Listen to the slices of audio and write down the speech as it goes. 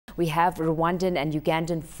We have Rwandan and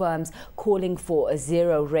Ugandan firms calling for a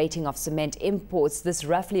zero rating of cement imports. This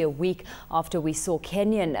roughly a week after we saw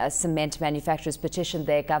Kenyan cement manufacturers petition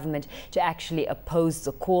their government to actually oppose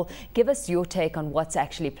the call. Give us your take on what's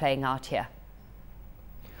actually playing out here.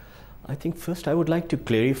 I think first I would like to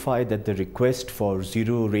clarify that the request for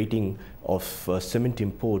zero rating of cement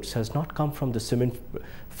imports has not come from the cement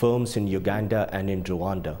firms in Uganda and in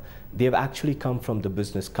Rwanda. They have actually come from the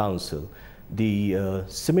Business Council. The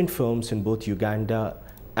cement firms in both Uganda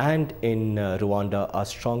and in Rwanda are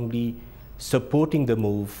strongly supporting the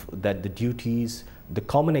move that the duties, the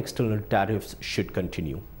common external tariffs should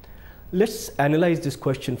continue. Let's analyze this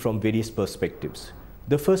question from various perspectives.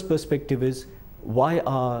 The first perspective is, why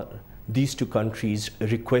are these two countries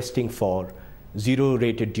requesting for zero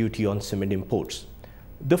rated duty on cement imports?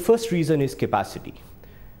 The first reason is capacity.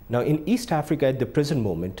 Now, in East Africa at the present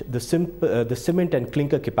moment, the cement and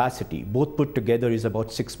clinker capacity, both put together, is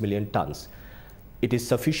about 6 million tons. It is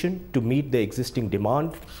sufficient to meet the existing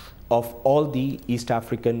demand of all the East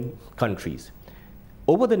African countries.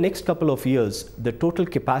 Over the next couple of years, the total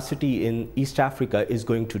capacity in East Africa is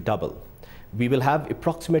going to double. We will have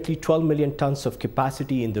approximately 12 million tons of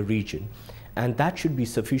capacity in the region, and that should be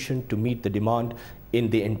sufficient to meet the demand in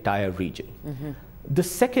the entire region. The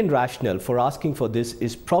second rationale for asking for this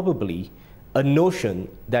is probably a notion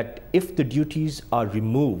that if the duties are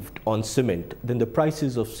removed on cement, then the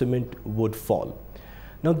prices of cement would fall.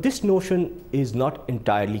 Now, this notion is not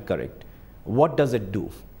entirely correct. What does it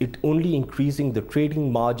do? It only increasing the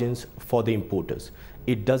trading margins for the importers.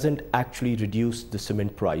 It doesn't actually reduce the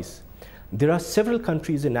cement price. There are several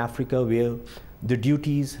countries in Africa where the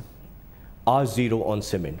duties are zero on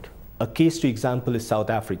cement. A case to example is South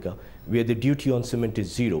Africa, where the duty on cement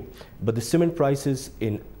is zero, but the cement prices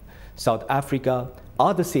in South Africa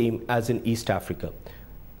are the same as in East Africa.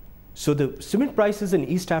 So the cement prices in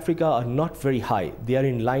East Africa are not very high. They are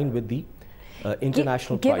in line with the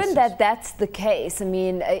international prices. Given that that's the case, I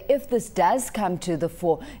mean, if this does come to the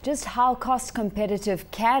fore, just how cost competitive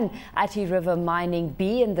can Athi River Mining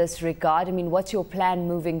be in this regard? I mean, what's your plan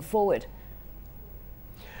moving forward?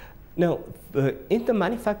 Now, in the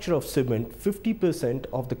manufacture of cement, 50%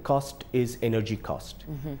 of the cost is energy cost.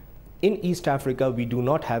 In East Africa, we do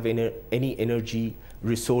not have any energy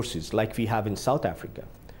resources like we have in South Africa.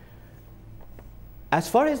 As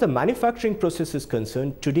far as the manufacturing process is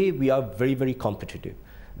concerned, today we are very, very competitive.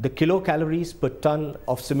 The kilocalories per ton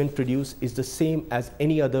of cement produced is the same as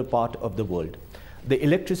any other part of the world. The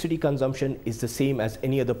electricity consumption is the same as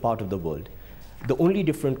any other part of the world. The only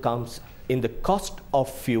difference comes in the cost of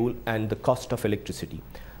fuel and the cost of electricity.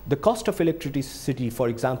 The cost of electricity, for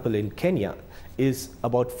example, in Kenya is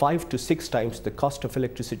about 5 to 6 times the cost of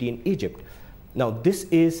electricity in Egypt. Now, this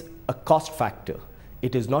is a cost factor.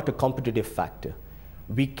 It is not a competitive factor.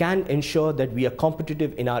 We can ensure that we are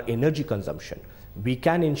competitive in our energy consumption. We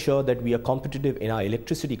can ensure that we are competitive in our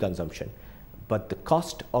electricity consumption. But the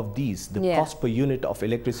cost of these, the cost per unit of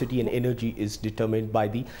electricity and energy, is determined by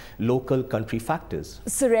the local country factors.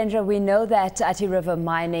 Surendra, we know that Athi River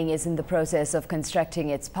Mining is in the process of constructing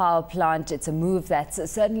its power plant. It's a move that's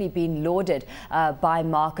certainly been lauded by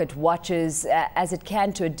market watchers, as it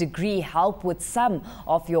can to a degree help with some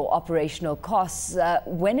of your operational costs.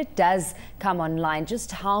 When it does come online,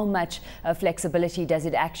 just how much flexibility does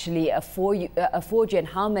it actually afford you, and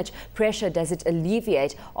how much pressure does it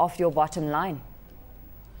alleviate off your bottom line?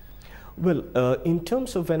 Well, in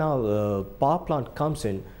terms of when our power plant comes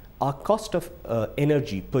in, our cost of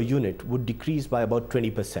energy per unit would decrease by about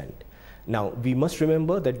 20%. Now, we must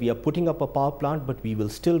remember that we are putting up a power plant, but we will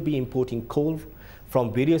still be importing coal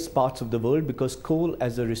from various parts of the world because coal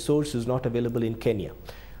as a resource is not available in Kenya.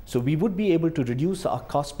 So we would be able to reduce our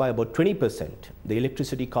cost by about 20%, the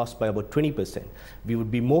electricity cost by about 20%. We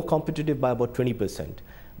would be more competitive by about 20%.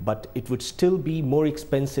 But it would still be more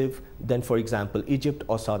expensive than, for example, Egypt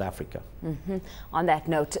or South Africa. On that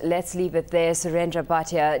note, let's leave it there. Surendra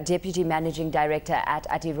Bhatia, Deputy Managing Director at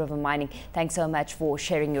Athi River Mining, thanks so much for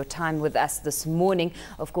sharing your time with us this morning.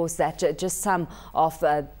 Of course, that just some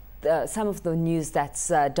of the news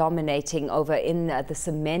that's dominating over in the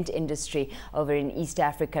cement industry over in East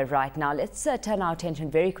Africa right now. Let's turn our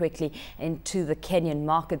attention very quickly into the Kenyan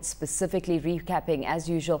market, specifically recapping as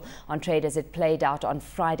usual on trade as it played out on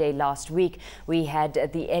Friday last week. We had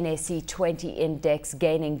the NSE 20 index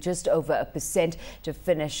gaining just over 1% to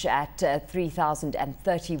finish at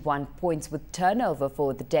 3,031 points, with turnover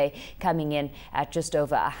for the day coming in at just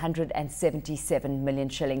over 177 million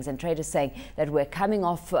shillings. And traders saying that we're coming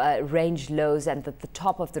off range lows, and that the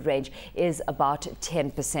top of the range is about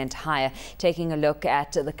 10% higher. Taking a look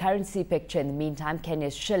at the currency picture in the meantime,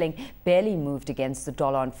 Kenya's shilling barely moved against the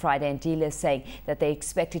dollar on Friday, and dealers saying that they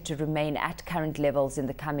expect it to remain at current levels in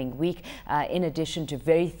the coming week. In addition to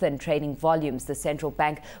very thin trading volumes, the central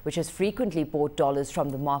bank, which has frequently bought dollars from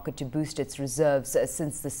the market to boost its reserves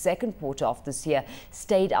since the second quarter of this year,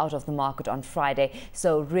 stayed out of the market on Friday.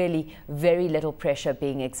 So really very little pressure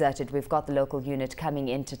being exerted. We've got the local unit coming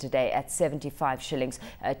into today at 75 shillings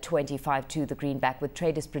 25 to the greenback, with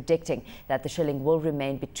traders predicting that the shilling will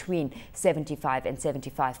remain between 75 and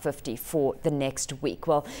 75.50 for the next week.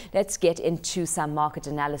 Well, let's get into some market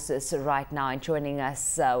analysis right now, and joining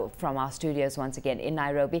us from our studios once again in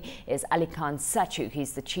Nairobi is Ali Khan Sachu.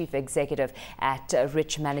 He's the Chief Executive at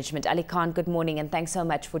Rich Management. Ali Khan, good morning, and thanks so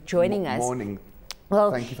much for joining us. Morning.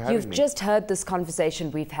 Well, thank you for having me. You've just heard this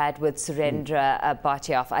conversation we've had with Surendra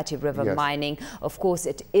Bhatia of Athi River Mining. Of course,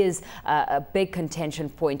 it is a big contention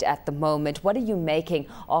point at the moment. What are you making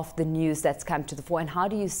of the news that's come to the fore, and how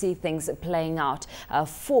do you see things playing out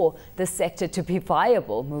for the sector to be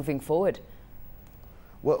viable moving forward?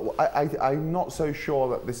 Well, I'm not so sure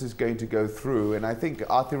that this is going to go through, and I think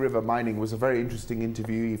Athi River Mining was a very interesting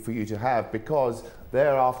interview for you to have, because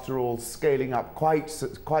they're, after all, scaling up quite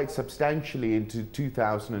substantially into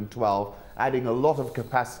 2012, adding a lot of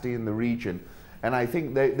capacity in the region. And I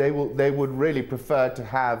think they would really prefer to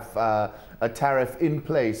have a tariff in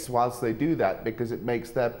place whilst they do that, because it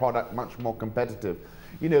makes their product much more competitive.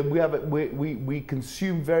 You know, we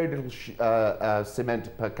consume very little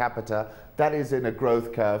cement per capita. That is in a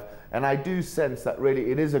growth curve, and I do sense that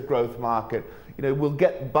really it is a growth market. You know, we'll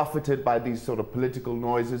get buffeted by these sort of political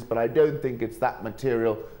noises, but I don't think it's that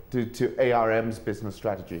material to ARM's business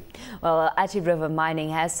strategy. Well, Athi River Mining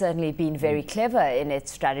has certainly been very clever in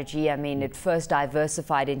its strategy. I mean, it first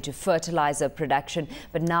diversified into fertilizer production,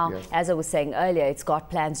 but now, as I was saying earlier, it's got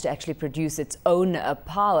plans to actually produce its own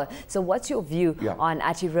power. So what's your view on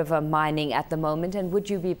Athi River Mining at the moment, and would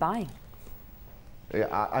you be buying?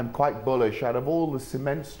 Yeah, I'm quite bullish. Out of all the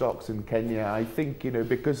cement stocks in Kenya, I think, you know,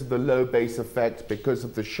 because of the low base effect, because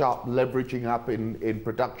of the sharp leveraging up in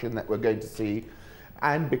production that we're going to see,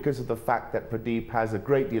 and because of the fact that Pradeep has a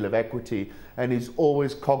great deal of equity and is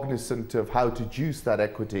always cognizant of how to juice that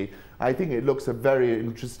equity, I think it looks a very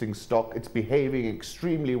interesting stock. It's behaving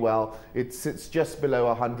extremely well. It sits just below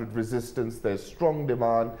 100 resistance. There's strong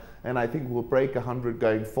demand, and I think we'll break 100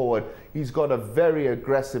 going forward. He's got a very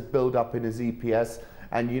aggressive build-up in his EPS.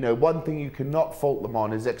 And, you know, one thing you cannot fault them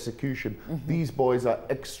on is execution. These boys are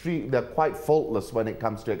they're quite faultless when it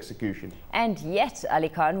comes to execution. And yet, Ali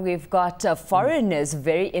Khan, we've got foreigners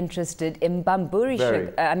very interested in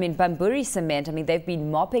Bamburi cement. I mean, they've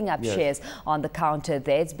been mopping up shares on the counter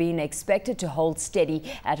there. It's been expected to hold steady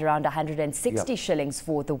at around 160 shillings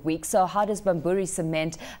for the week. So how does Bamburi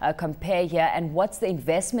cement compare here, and what's the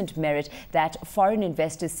investment merit that foreign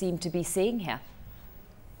investors seem to be seeing here?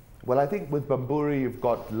 Well, I think with Bamburi, you've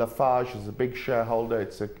got Lafarge as a big shareholder.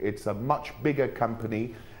 It's a much bigger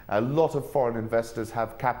company. A lot of foreign investors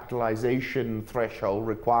have capitalization threshold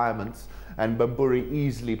requirements, and Bamburi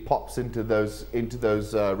easily pops into those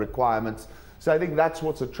requirements. So I think that's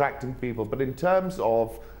what's attracting people. But in terms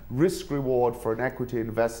of risk reward for an equity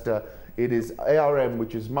investor, it is ARM,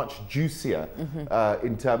 which is much juicier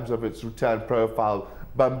in terms of its return profile.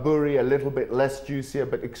 Bamburi a little bit less juicier,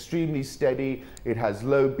 but extremely steady. It has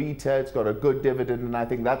low beta, it's got a good dividend, and I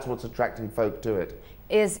think that's what's attracting folk to it.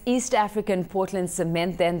 Is East African Portland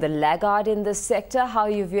Cement then the laggard in this sector? How are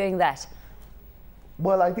you viewing that?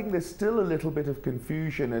 Well, I think there's still a little bit of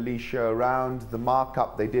confusion, Alicia, around the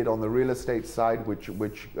markup they did on the real estate side, which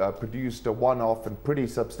produced a one-off and pretty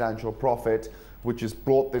substantial profit, which has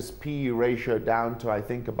brought this PE ratio down to, I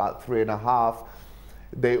think, about 3.5.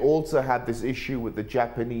 They also had this issue with the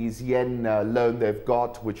Japanese yen loan they've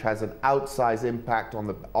got, which has an outsized impact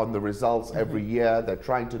on the results every year. They're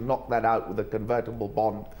trying to knock that out with a convertible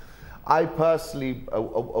bond. I personally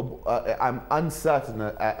am uncertain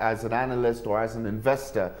as an analyst or as an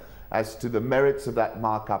investor as to the merits of that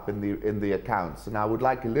markup in the accounts, and I would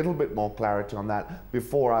like a little bit more clarity on that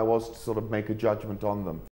before I was to sort of make a judgment on them.